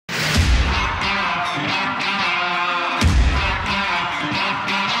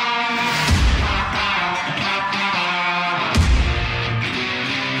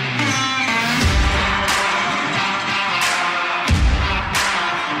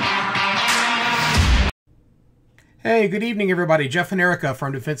Hey, good evening, everybody. Jeff and Erica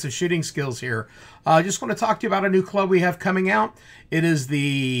from Defensive Shooting Skills here. Just want to talk to you about a new club we have coming out. It is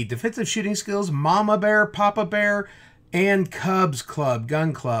the Defensive Shooting Skills Mama Bear, Papa Bear, and Cubs Club,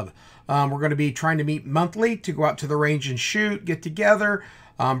 Gun Club. We're going to be trying to meet monthly to go out to the range and shoot, get together,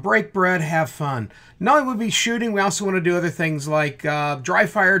 break bread, have fun. Not only will we be shooting, we also want to do other things like dry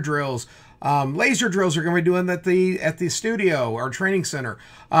fire drills. Laser drills are going to be doing at the studio, our training center.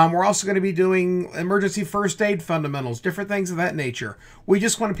 We're also going to be doing emergency first aid fundamentals, different things of that nature. We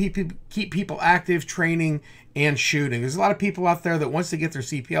just want to keep people active, training, and shooting. There's a lot of people out there that once they get their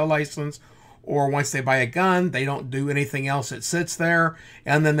CPL license or once they buy a gun, they don't do anything else. It sits there,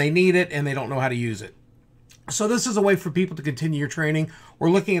 and then they need it, and they don't know how to use it. So this is a way for people to continue your training.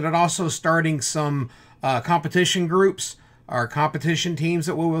 We're looking at also starting some competition groups, our competition teams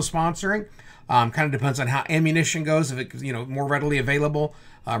that we will sponsoring. Kind of depends on how ammunition goes, if it's more readily available.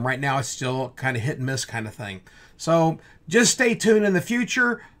 Right now it's still kind of hit and miss kind of thing. So just stay tuned in the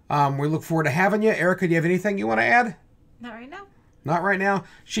future. We look forward to having you. Erica, do you have anything you want to add? Not right now. Not right now?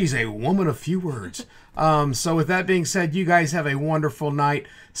 She's a woman of few words. So with that being said, you guys have a wonderful night.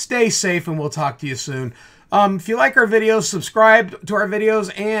 Stay safe, and we'll talk to you soon. If you like our videos, subscribe to our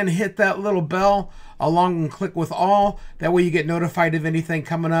videos and hit that little bell along and click with all. That way you get notified of anything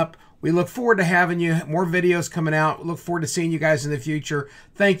coming up. We look forward to having you. More videos coming out. Look forward to seeing you guys in the future.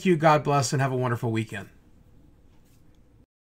 Thank you. God bless, and have a wonderful weekend.